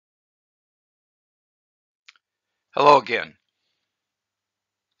Hello again.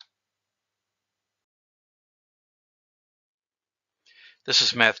 This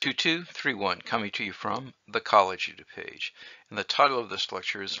is Math 2231 coming to you from the College page, and the title of this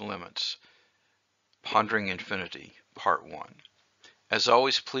lecture is Limits, Pondering Infinity, Part 1. As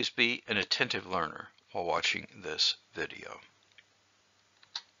always, please be an attentive learner while watching this video.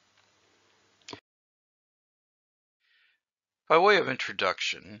 By way of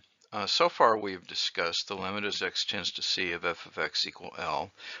introduction, so far we have discussed the limit as x tends to c of f of x equal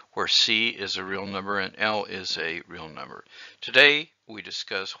L, where c is a real number and L is a real number. Today we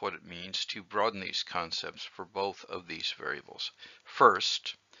discuss what it means to broaden these concepts for both of these variables.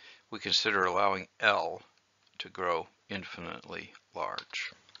 First, we consider allowing L to grow infinitely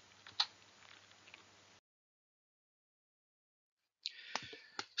large.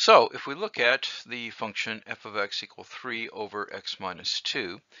 So if we look at the function f of x equal 3 over x minus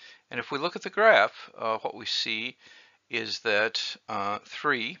 2, and if we look at the graph, what we see is that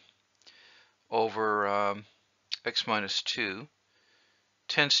 3 over x minus 2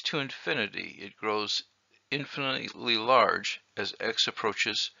 tends to infinity. It grows infinitely large as x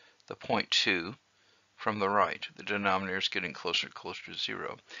approaches the point 2 from the right. The denominator is getting closer and closer to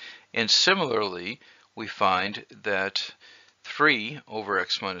 0. And similarly, we find that 3 over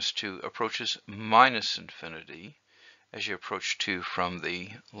x minus 2 approaches minus infinity as you approach 2 from the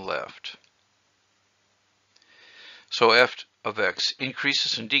left. So f of x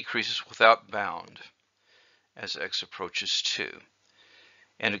increases and decreases without bound as x approaches 2.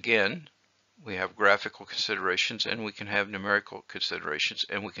 And again, we have graphical considerations and we can have numerical considerations,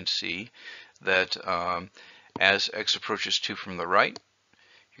 and we can see that as x approaches 2 from the right,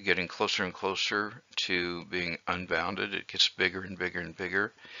 you're getting closer and closer to being unbounded. It gets bigger and bigger and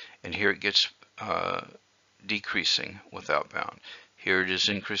bigger, and here it gets decreasing without bound. Here it is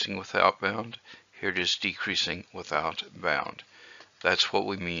increasing without bound. Here it is decreasing without bound. That's what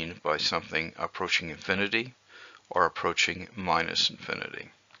we mean by something approaching infinity or approaching minus infinity.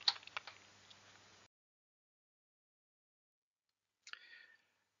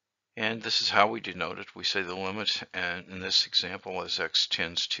 And this is how we denote it. We say the limit, and in this example, as x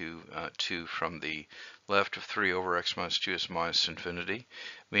tends to 2 from the left of 3 over x minus 2 is minus infinity,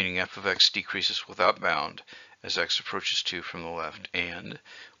 meaning f of x decreases without bound as x approaches 2 from the left. And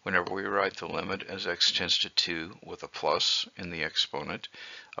whenever we write the limit as x tends to 2 with a plus in the exponent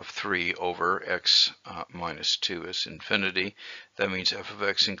of 3 over x minus 2 is infinity, that means f of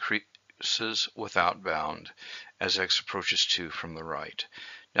x increases without bound as x approaches 2 from the right.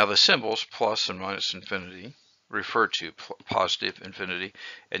 Now the symbols plus and minus infinity refer to positive infinity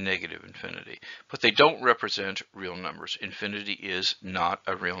and negative infinity, but they don't represent real numbers. Infinity is not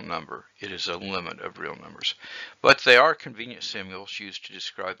a real number. It is a limit of real numbers. But they are convenient symbols used to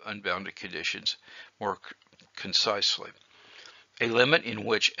describe unbounded conditions more concisely. A limit in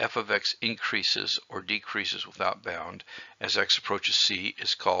which f of x increases or decreases without bound as x approaches c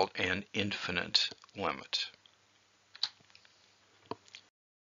is called an infinite limit.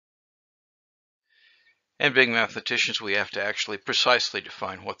 And being mathematicians, we have to actually precisely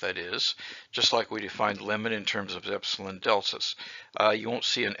define what that is, just like we defined limit in terms of epsilon deltas. You won't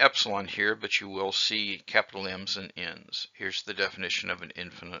see an epsilon here, but you will see capital M's and N's. Here's the definition of an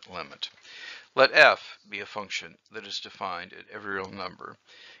infinite limit. Let f be a function that is defined at every real number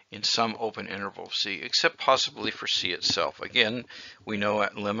in some open interval of c, except possibly for c itself. Again, we know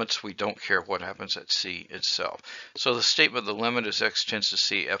at limits we don't care what happens at c itself. So the statement the limit as x tends to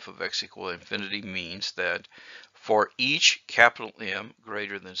c f of x equal infinity means that for each capital M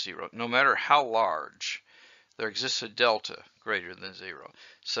greater than 0, no matter how large, there exists a delta greater than 0,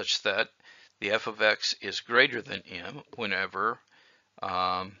 such that the f of x is greater than M whenever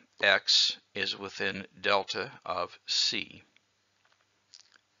x is within delta of c,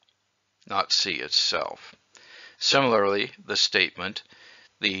 not c itself. Similarly, the statement,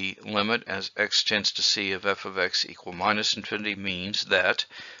 the limit as x tends to c of f of x equal minus infinity means that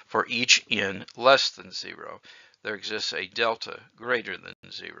for each n less than 0, there exists a delta greater than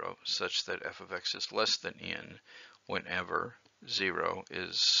 0, such that f of x is less than n whenever 0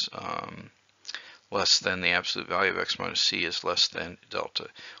 is less than the absolute value of x minus c is less than delta,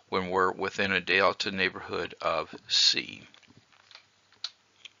 when we're within a delta neighborhood of c.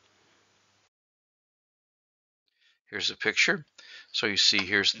 Here's a picture. So you see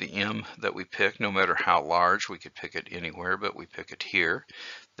here's the M that we pick. No matter how large, we could pick it anywhere, but we pick it here.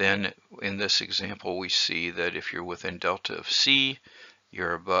 Then in this example, we see that if you're within delta of c,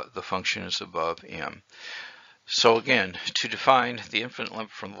 you're above, the function is above M. So again, to define the infinite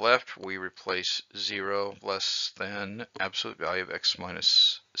limit from the left, we replace 0 less than absolute value of x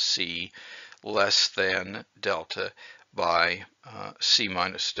minus c less than delta by c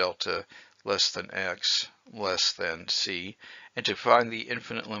minus delta less than x less than c. And to find the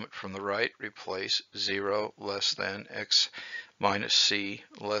infinite limit from the right, replace 0 less than x minus c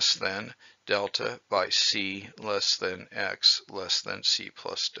less than delta by c less than x less than c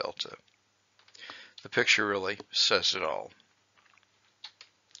plus delta. The picture really says it all.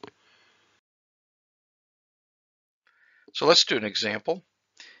 So let's do an example,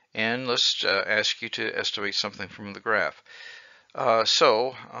 and let's ask you to estimate something from the graph.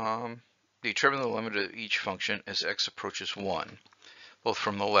 Determine the limit of each function as x approaches 1, both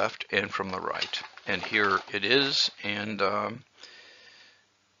from the left and from the right. And here it is, and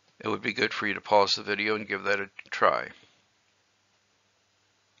it would be good for you to pause the video and give that a try.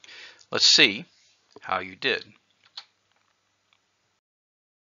 Let's see how you did.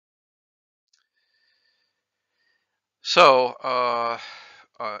 So,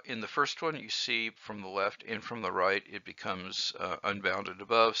 in the first one, you see from the left and from the right, it becomes unbounded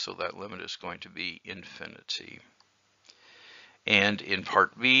above, so that limit is going to be infinity. And in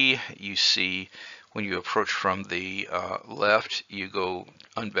part B, you see when you approach from the left, you go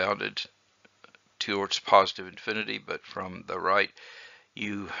unbounded towards positive infinity, but from the right,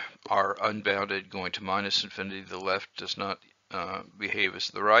 you are unbounded going to minus infinity. The left does not behave as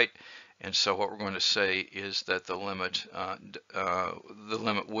the right. And so what we're going to say is that the limit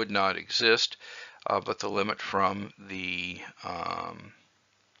would not exist, but the limit from the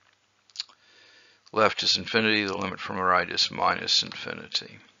left is infinity, the limit from the right is minus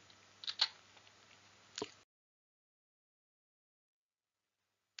infinity.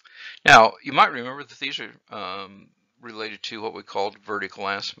 Now, you might remember that these are related to what we called vertical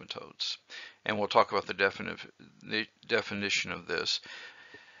asymptotes, and we'll talk about the definition of this.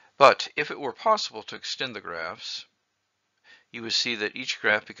 But if it were possible to extend the graphs, you would see that each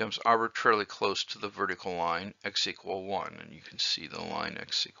graph becomes arbitrarily close to the vertical line x equal 1. And you can see the line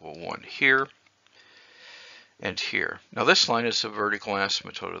x equal 1 here and here. Now this line is a vertical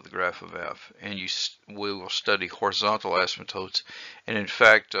asymptote of the graph of f, and we will study horizontal asymptotes. And in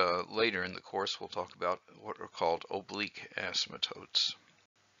fact, later in the course, we'll talk about what are called oblique asymptotes.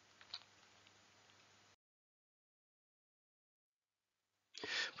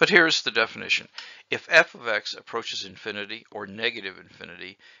 But here's the definition. If f of x approaches infinity or negative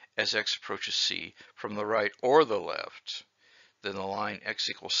infinity as x approaches c from the right or the left, then the line x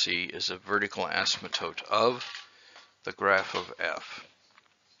equals c is a vertical asymptote of the graph of f.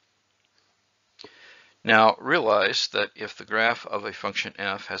 Now realize that if the graph of a function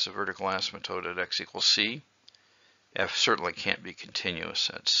f has a vertical asymptote at x equals c, f certainly can't be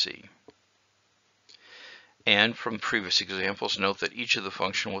continuous at c. And from previous examples, note that each of the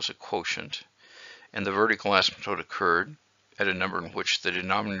function was a quotient, and the vertical asymptote occurred at a number in which the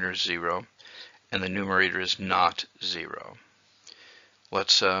denominator is 0 and the numerator is not 0.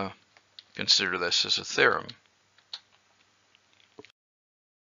 Let's consider this as a theorem.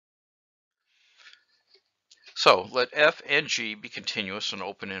 So let f and g be continuous in an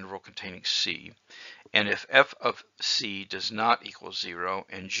open interval containing c, and if f of c does not equal 0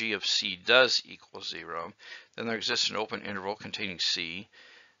 and g of c does equal 0, then there exists an open interval containing c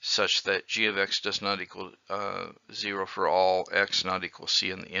such that g of x does not equal 0 for all x not equal c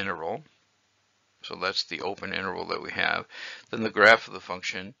in the interval. So that's the open interval that we have. Then the graph of the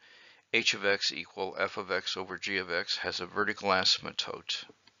function h of x equal f of x over g of x has a vertical asymptote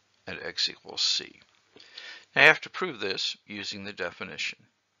at x equals c. Now I have to prove this using the definition.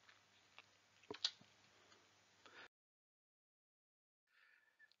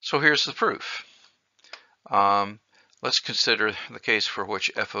 So here's the proof. Let's consider the case for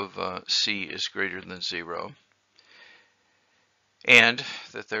which f of c is greater than 0, and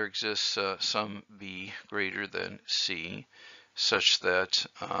that there exists some b greater than c, such that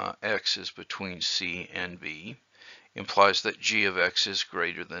x is between c and b, implies that g of x is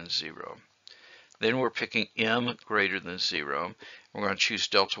greater than 0. Then we're picking m greater than 0. We're going to choose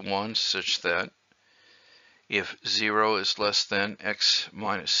delta 1 such that if 0 is less than x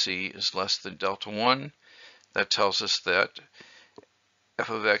minus c is less than delta 1, that tells us that f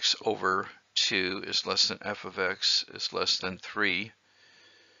of x over 2 is less than f of x is less than 3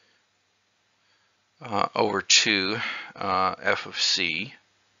 over 2 f of c.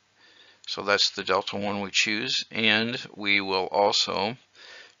 So that's the delta 1 we choose, and we will also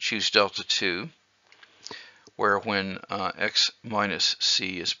choose delta 2, where when x minus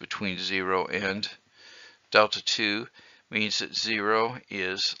c is between 0 and delta 2 means that 0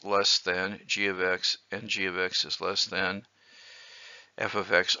 is less than g of x, and g of x is less than f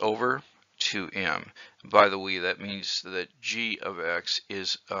of x over 2m. By the way, that means that g of x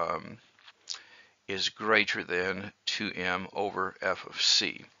is greater than 2m over f of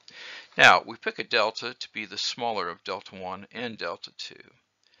c. Now, we pick a delta to be the smaller of delta 1 and delta 2.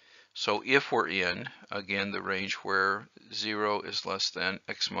 So if we're in, again, the range where 0 is less than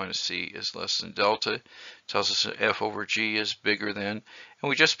x minus c is less than delta, tells us that f over g is bigger than, and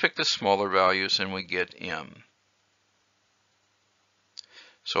we just pick the smaller values and we get m.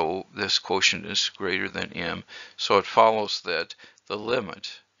 So this quotient is greater than m. So it follows that the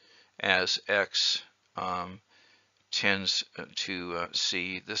limit as x tends to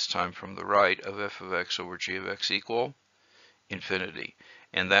c, this time from the right, of f of x over g of x equal infinity.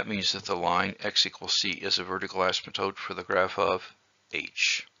 And that means that the line x equals c is a vertical asymptote for the graph of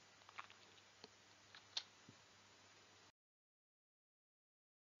h.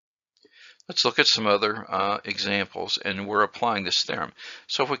 Let's look at some other examples, and we're applying this theorem.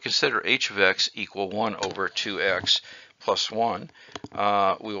 So if we consider h of x equal 1 over 2x plus 1,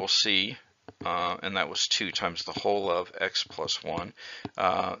 we will see, and that was 2 times the whole of x plus 1,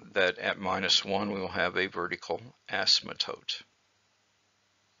 that at minus 1 we will have a vertical asymptote.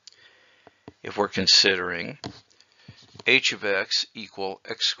 If we're considering h of x equal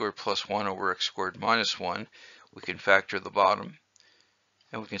x squared plus 1 over x squared minus 1, we can factor the bottom,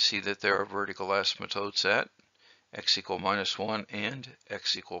 and we can see that there are vertical asymptotes at x equal minus 1 and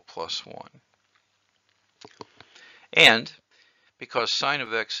x equal plus 1. And because sine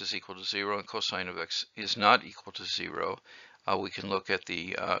of x is equal to 0 and cosine of x is not equal to 0, we can look at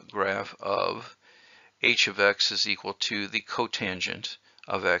the graph of h of x is equal to the cotangent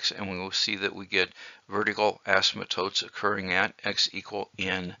of x, and we will see that we get vertical asymptotes occurring at x equal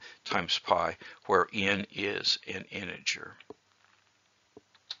n times pi, where n is an integer.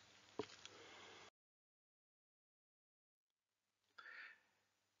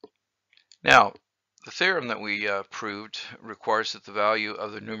 Now, the theorem that we proved requires that the value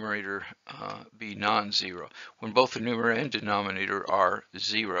of the numerator be non-zero. When both the numerator and denominator are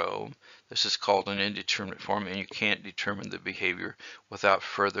 0, this is called an indeterminate form, and you can't determine the behavior without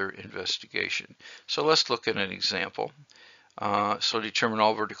further investigation. So let's look at an example. So determine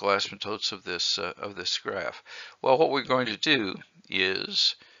all vertical asymptotes of this graph. Well, what we're going to do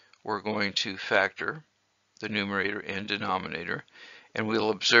is we're going to factor the numerator and denominator, and we'll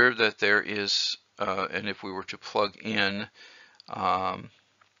observe that there is, and if we were to plug in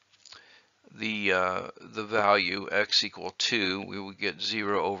the value x equal 2, we would get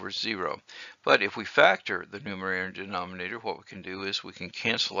 0 over 0. But if we factor the numerator and denominator, what we can do is we can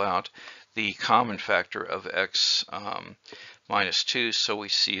cancel out the common factor of x minus 2, so we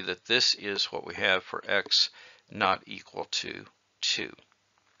see that this is what we have for x not equal to 2.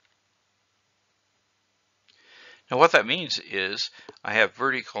 Now what that means is I have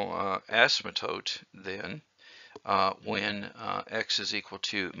vertical asymptote then when x is equal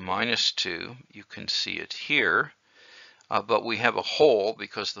to minus 2. You can see it here, but we have a hole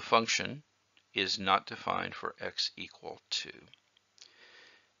because the function is not defined for x equal 2.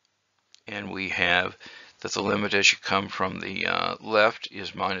 And we have that the limit as you come from the left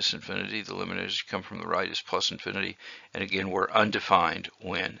is minus infinity, the limit as you come from the right is plus infinity, and again we're undefined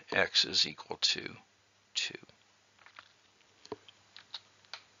when x is equal to 2.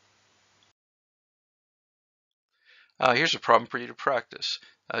 Here's a problem for you to practice.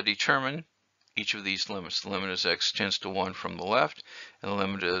 Determine each of these limits. The limit is x tends to 1 from the left, and the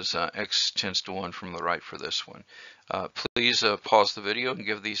limit is x tends to 1 from the right for this one. Please pause the video and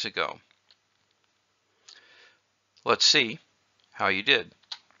give these a go. Let's see how you did.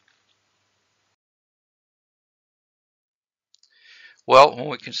 Well, when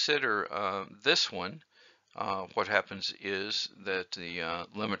we consider this one, what happens is that the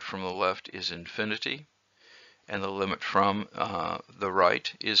limit from the left is infinity, and the limit from the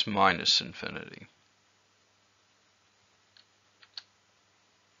right is minus infinity.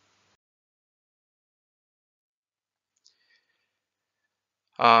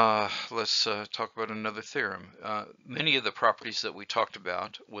 Let's talk about another theorem. Many of the properties that we talked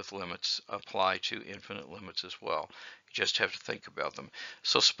about with limits apply to infinite limits as well. You just have to think about them.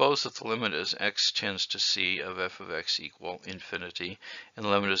 So suppose that the limit is x tends to c of f of x equal infinity, and the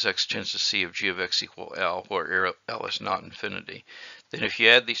limit is x tends to c of g of x equal L, where L is not infinity. Then if you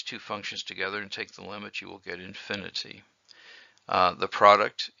add these two functions together and take the limit, you will get infinity. The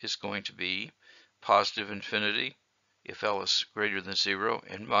product is going to be positive infinity if L is greater than 0,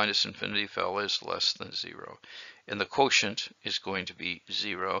 and minus infinity if L is less than 0. and the quotient is going to be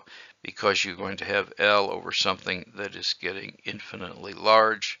 0 because you're going to have L over something that is getting infinitely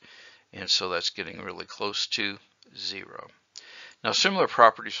large, and so that's getting really close to 0. Now, similar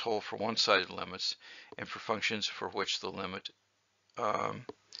properties hold for one-sided limits and for functions for which the limit of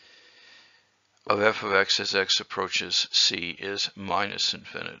f of x as x approaches c is minus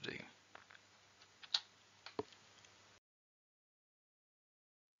infinity.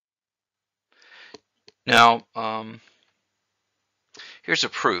 Now, here's a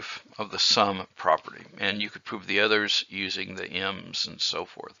proof of the sum property, and you could prove the others using the m's and so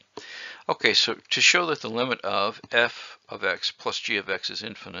forth. Okay, so to show that the limit of f of x plus g of x is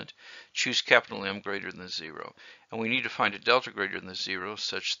infinite, choose capital M greater than 0. And we need to find a delta greater than 0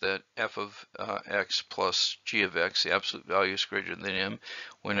 such that f of x plus g of x, the absolute value, is greater than m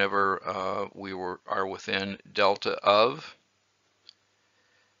whenever we are within delta of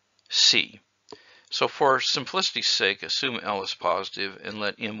c. So for simplicity's sake, assume L is positive and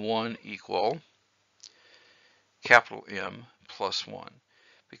let M1 equal capital M plus 1.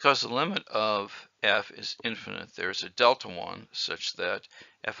 Because the limit of f is infinite, there is a delta 1 such that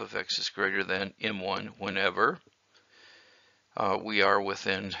f of x is greater than M1 whenever we are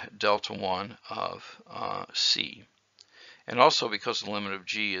within delta 1 of c. And also because the limit of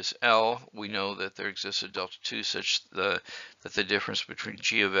g is L, we know that there exists a delta 2 such that the difference between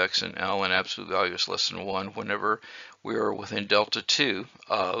g of x and L in absolute value is less than 1 whenever we are within delta 2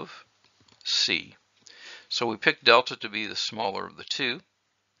 of c. So we pick delta to be the smaller of the two.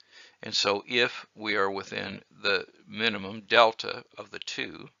 And so if we are within the minimum delta of the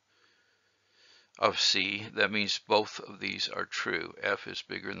 2 of c, that means both of these are true. F is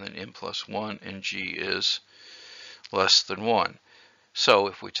bigger than m plus 1 and g is less than 1. So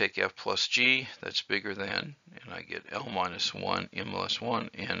if we take f plus g, that's bigger than, and I get L minus 1, m less 1,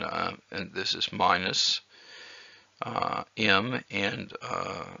 and this is minus m, and,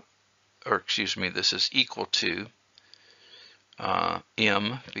 or excuse me, this is equal to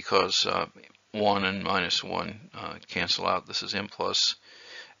m because 1 and minus 1 cancel out. This is m plus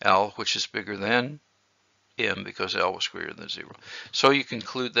L, which is bigger than m because L was greater than 0. So you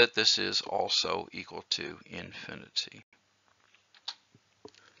conclude that this is also equal to infinity.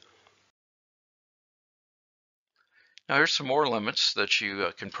 Now here's some more limits that you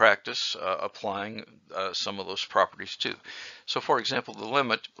can practice applying some of those properties to. So for example, the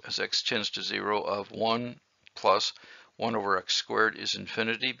limit as x tends to 0 of 1 plus 1 over x squared is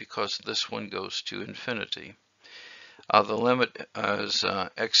infinity because this one goes to infinity. The limit as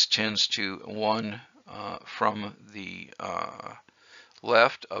x tends to 1 from the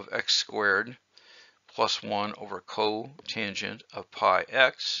left of x squared plus 1 over cotangent of pi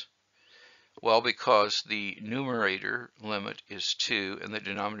x. Well, because the numerator limit is 2 and the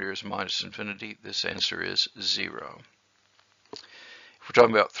denominator is minus infinity, this answer is 0. If we're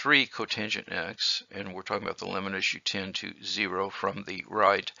talking about 3 cotangent x, and we're talking about the limit as you tend to 0 from the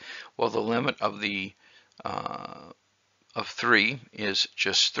right, well, the limit of the of 3 is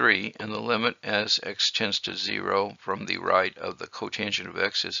just 3, and the limit as x tends to 0 from the right of the cotangent of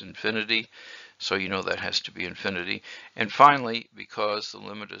x is infinity, so you know that has to be infinity. And finally, because the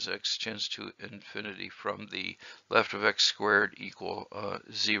limit as x tends to infinity from the left of x squared equal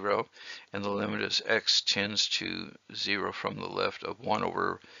 0, and the limit as x tends to 0 from the left of 1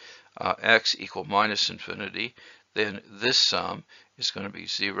 over x equal minus infinity, then this sum is going to be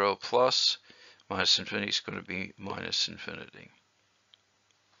 0 plus minus infinity is going to be minus infinity.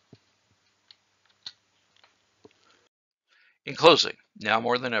 In closing, now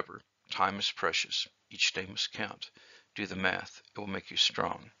more than ever, time is precious. Each day must count. Do the math. It will make you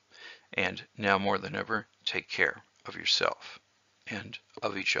strong. And now more than ever, take care of yourself and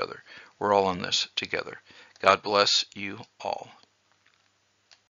of each other. We're all in this together. God bless you all.